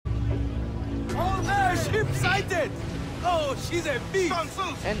Oh, there! Ship sighted! Oh, she's a beast!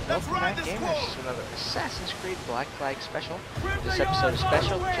 And welcome back, gamers, to another Assassin's Creed Black Flag special. This episode is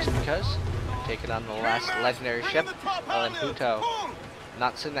special just because I'm taking on the last legendary ship, Impoluto.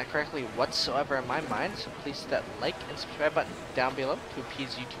 Not saying that correctly whatsoever in my mind, so please hit that like and subscribe button down below to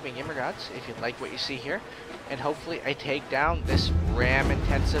appease YouTube and gamer gods if you like what you see here. And hopefully I take down this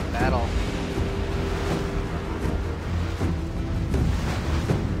RAM-intensive battle.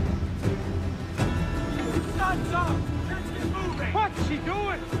 What's she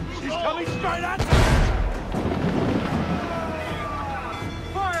doing? She's coming straight at us!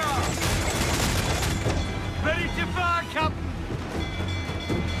 Fire! Ready to fire, Captain!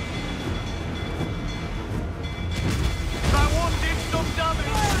 I wanted some damage!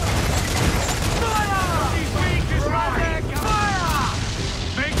 Fire! These beakers right there, Captain! Fire!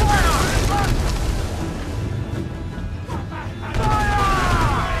 Big fire! Fire!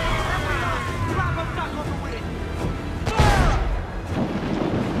 Grab them back on the wind!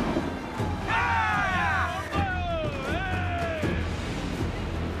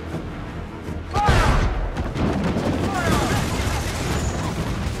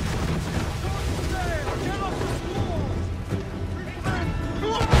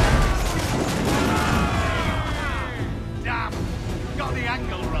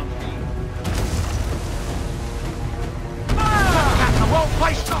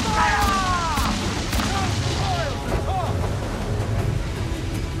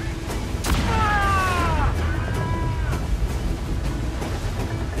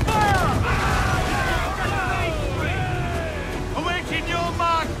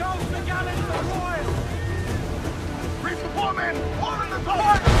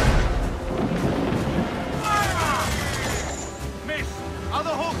 Are the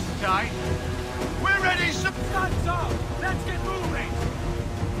hooks tight? We're ready, substands up! Let's get moving!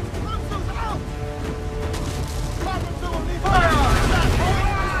 Cruisers out! Fire! Fire!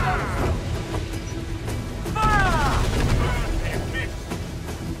 Fire!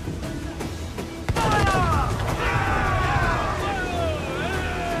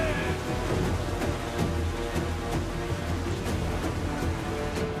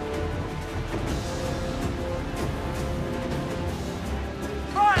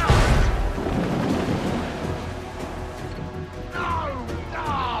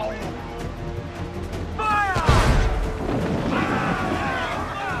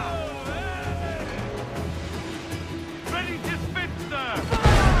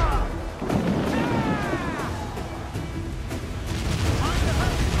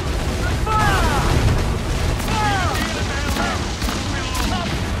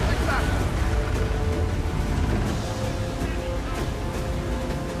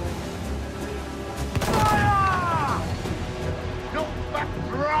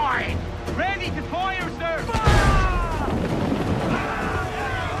 Ready to fire, sir!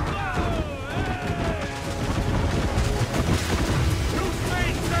 Two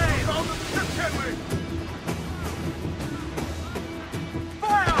speed sails! On the ship, Kenway!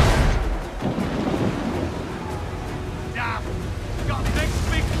 Fire! Damn! Got next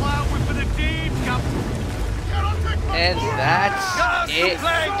big cloud for the team, Captain! And that's it,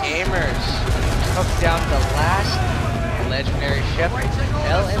 gamers. Took down the last legendary ship,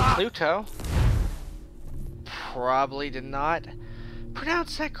 Impoluto. Probably did not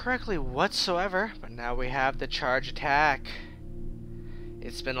pronounce that correctly whatsoever, but now we have the charge attack.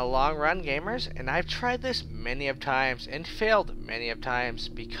 It's been a long run, gamers, and I've tried this many of times and failed many of times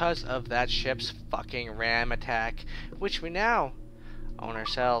because of that ship's fucking ram attack, which we now own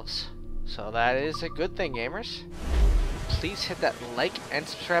ourselves. So that is a good thing, gamers. Please hit that like and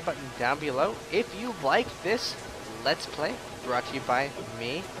subscribe button down below if you like this Let's Play, brought to you by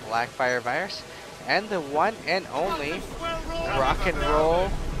me, Blackfire Virus, and the one and only rock and roll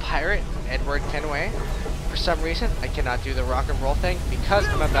pirate, Edward Kenway. For some reason, I cannot do the rock and roll thing because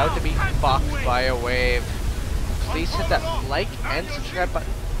I'm about to be fucked by a wave. Please hit that like and subscribe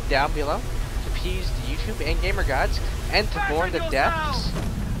button down below to appease the YouTube and gamer gods and to mourn the deaths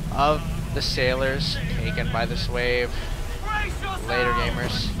of the sailors taken by this wave. Later,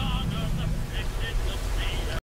 gamers.